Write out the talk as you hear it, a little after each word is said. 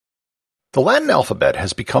The Latin alphabet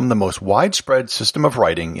has become the most widespread system of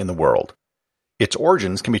writing in the world. Its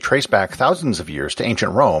origins can be traced back thousands of years to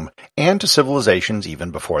ancient Rome and to civilizations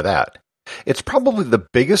even before that. It's probably the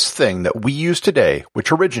biggest thing that we use today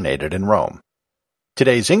which originated in Rome.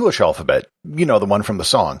 Today's English alphabet, the one from the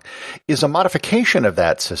song, is a modification of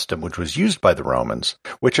that system which was used by the Romans,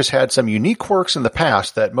 which has had some unique quirks in the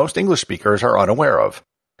past that most English speakers are unaware of.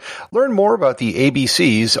 Learn more about the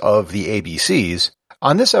ABCs of the ABCs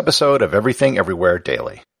on this episode of Everything Everywhere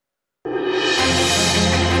Daily.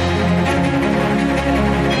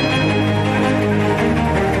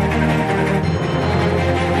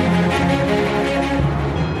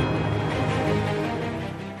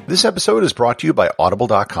 This episode is brought to you by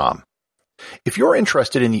Audible.com. If you're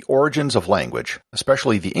interested in the origins of language,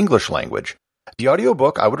 especially the English language, the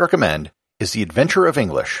audiobook I would recommend is The Adventure of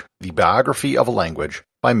English, The Biography of a Language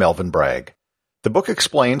by Melvin Bragg. The book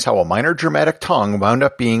explains how a minor Germanic tongue wound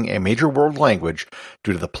up being a major world language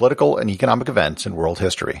due to the political and economic events in world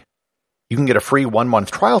history. You can get a free 1-month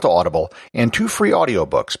trial to Audible and 2 free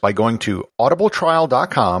audiobooks by going to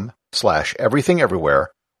audibletrial.com/everythingeverywhere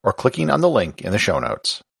or clicking on the link in the show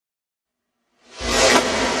notes.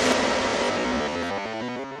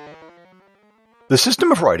 The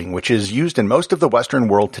system of writing which is used in most of the Western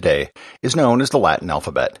world today is known as the Latin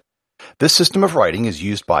alphabet. This system of writing is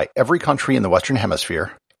used by every country in the Western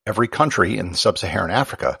Hemisphere, every country in sub-Saharan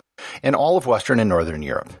Africa, and all of Western and Northern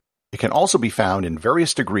Europe. It can also be found in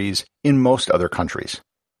various degrees in most other countries.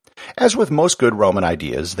 As with most good Roman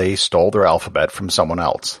ideas, they stole their alphabet from someone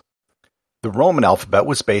else. The Roman alphabet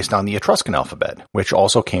was based on the Etruscan alphabet, which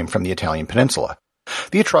also came from the Italian peninsula.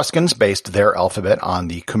 The Etruscans based their alphabet on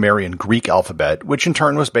the Sumerian Greek alphabet, which in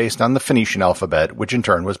turn was based on the Phoenician alphabet, which in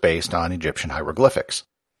turn was based on Egyptian hieroglyphics.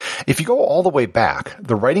 If you go all the way back,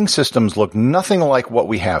 the writing systems look nothing like what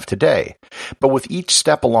we have today, but with each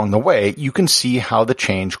step along the way, you can see how the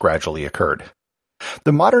change gradually occurred.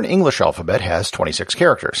 The modern English alphabet has 26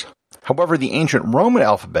 characters. However, the ancient Roman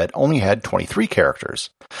alphabet only had 23 characters.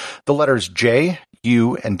 The letters J,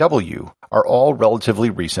 U, and W are all relatively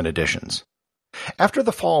recent additions. After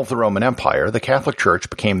the fall of the Roman Empire, the Catholic Church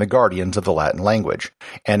became the guardians of the Latin language,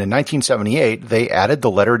 and in 1978 they added the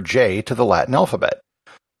letter J to the Latin alphabet.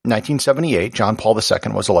 In 1978, John Paul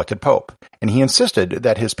II was elected Pope, and he insisted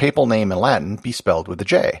that his papal name in Latin be spelled with a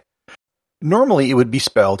J. Normally it would be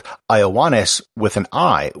spelled Ioannis with an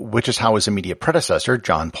I, which is how his immediate predecessor,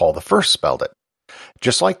 John Paul I, spelled it.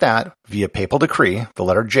 Just like that, via papal decree, the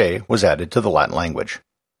letter J was added to the Latin language.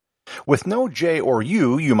 With no J or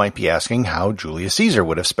U, you might be asking how Julius Caesar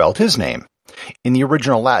would have spelled his name. In the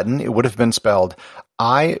original Latin, it would have been spelled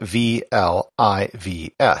Ivlivs.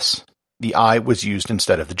 The I was used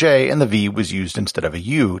instead of the J, and the V was used instead of a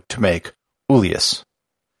U to make Ullius.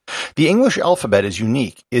 The English alphabet is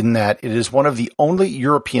unique in that it is one of the only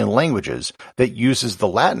European languages that uses the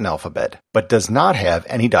Latin alphabet, but does not have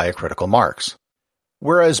any diacritical marks.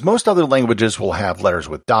 Whereas most other languages will have letters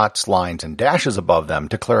with dots, lines, and dashes above them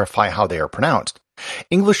to clarify how they are pronounced,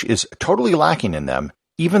 English is totally lacking in them,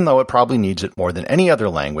 even though it probably needs it more than any other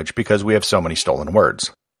language because we have so many stolen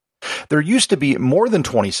words. There used to be more than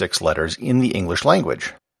 26 letters in the English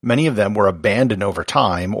language. Many of them were abandoned over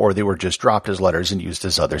time, or they were just dropped as letters and used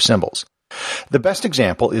as other symbols. The best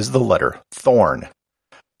example is the letter thorn.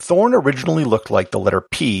 Thorn originally looked like the letter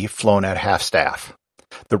P flown at half-staff.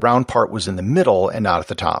 The round part was in the middle and not at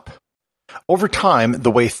the top. Over time,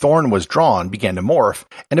 the way thorn was drawn began to morph,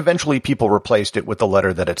 and eventually people replaced it with the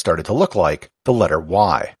letter that it started to look like, the letter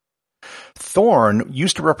Y. Thorn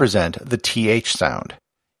used to represent the TH sound.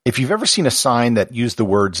 If you've ever seen a sign that used the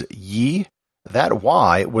words ye, that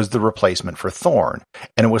Y was the replacement for thorn,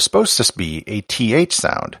 and it was supposed to be a TH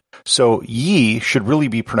sound. So ye should really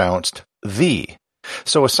be pronounced the.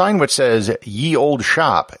 So a sign which says ye old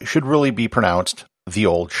shop should really be pronounced the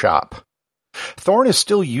old shop. Thorn is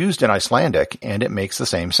still used in Icelandic, and it makes the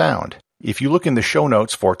same sound. If you look in the show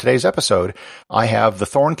notes for today's episode, I have the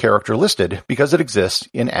thorn character listed because it exists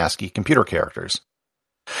in ASCII computer characters.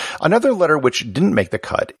 Another letter which didn't make the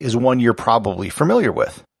cut is one you're probably familiar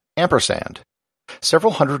with, ampersand.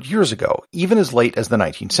 Several hundred years ago, even as late as the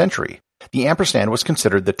 19th century, the ampersand was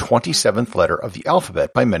considered the 27th letter of the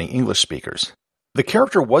alphabet by many English speakers. The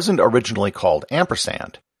character wasn't originally called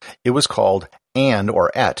ampersand. It was called and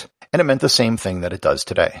or et, and it meant the same thing that it does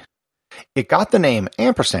today. It got the name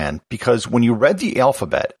ampersand because when you read the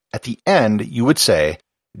alphabet, at the end you would say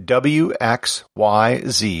W, X, Y,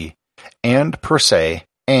 Z, and per se,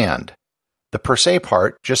 and. The per se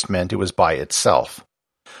part just meant it was by itself.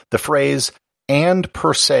 The phrase and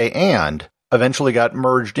per se and eventually got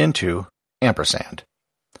merged into ampersand.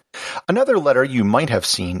 Another letter you might have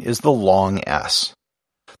seen is the long S.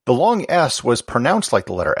 The long S was pronounced like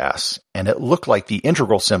the letter S, and it looked like the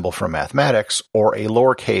integral symbol from mathematics, or a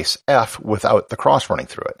lowercase f without the cross running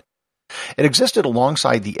through it. It existed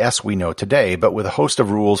alongside the S we know today, but with a host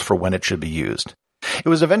of rules for when it should be used. It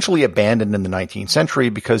was eventually abandoned in the 19th century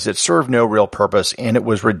because it served no real purpose and it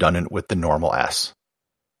was redundant with the normal S.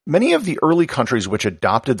 Many of the early countries which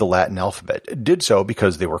adopted the Latin alphabet did so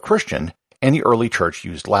because they were Christian, and the early church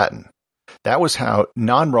used Latin. That was how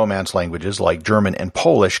non-Romance languages like German and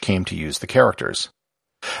Polish came to use the characters.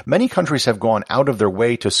 Many countries have gone out of their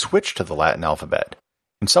way to switch to the Latin alphabet.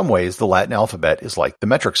 In some ways, the Latin alphabet is like the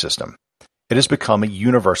metric system. It has become a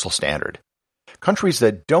universal standard. Countries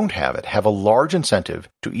that don't have it have a large incentive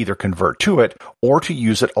to either convert to it or to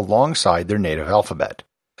use it alongside their native alphabet.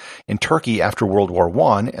 In Turkey after World War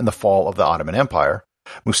I and the fall of the Ottoman Empire,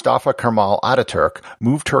 Mustafa Kemal Ataturk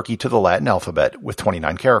moved Turkey to the Latin alphabet with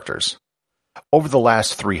 29 characters. Over the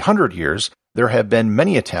last 300 years, there have been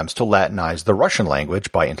many attempts to Latinize the Russian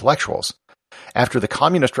language by intellectuals. After the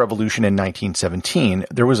Communist Revolution in 1917,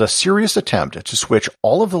 there was a serious attempt to switch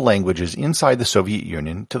all of the languages inside the Soviet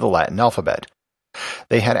Union to the Latin alphabet.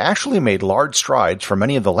 They had actually made large strides for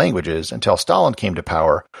many of the languages until Stalin came to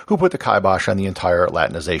power, who put the kibosh on the entire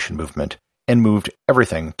Latinization movement and moved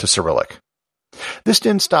everything to Cyrillic. This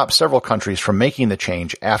didn't stop several countries from making the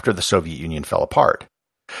change after the Soviet Union fell apart.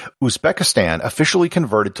 Uzbekistan officially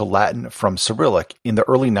converted to Latin from Cyrillic in the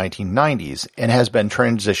early 1990s and has been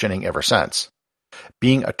transitioning ever since.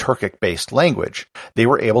 Being a Turkic-based language, they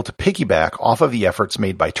were able to piggyback off of the efforts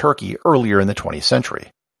made by Turkey earlier in the 20th century.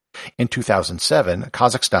 In 2007,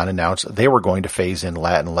 Kazakhstan announced they were going to phase in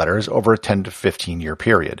Latin letters over a 10 to 15-year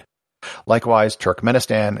period. Likewise,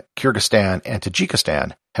 Turkmenistan, Kyrgyzstan, and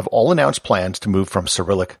Tajikistan have all announced plans to move from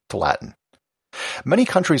Cyrillic to Latin. Many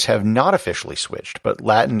countries have not officially switched, but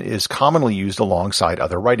Latin is commonly used alongside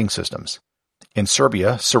other writing systems. In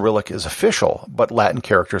Serbia, Cyrillic is official, but Latin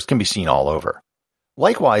characters can be seen all over.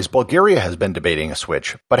 Likewise, Bulgaria has been debating a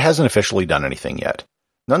switch, but hasn't officially done anything yet.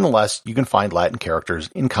 Nonetheless, you can find Latin characters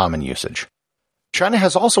in common usage. China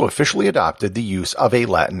has also officially adopted the use of a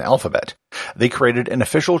Latin alphabet. They created an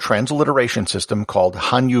official transliteration system called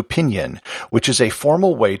Hanyu Pinyin, which is a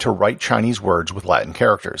formal way to write Chinese words with Latin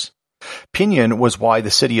characters. Pinyin was why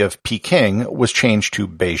the city of Peking was changed to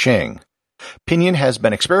Beijing. Pinyin has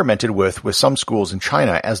been experimented with some schools in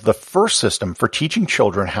China as the first system for teaching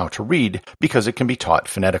children how to read because it can be taught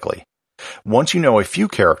phonetically. Once you know a few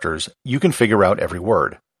characters, you can figure out every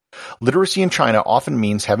word. Literacy in China often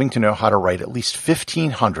means having to know how to write at least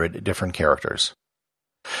 1,500 different characters.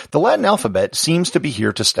 The Latin alphabet seems to be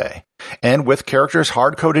here to stay, and with characters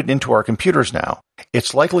hard-coded into our computers now,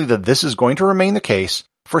 it's likely that this is going to remain the case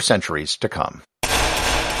for centuries to come.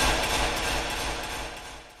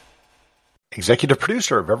 Executive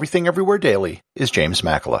producer of Everything Everywhere Daily is James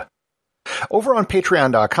Makela. Over on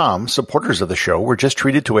Patreon.com, supporters of the show were just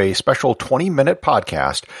treated to a special 20-minute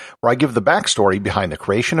podcast where I give the backstory behind the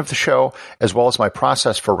creation of the show, as well as my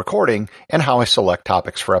process for recording and how I select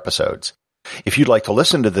topics for episodes. If you'd like to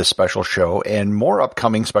listen to this special show and more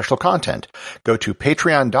upcoming special content, go to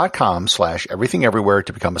patreon.com/everythingeverywhere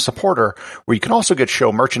to become a supporter, where you can also get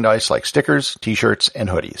show merchandise like stickers, t-shirts, and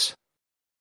hoodies.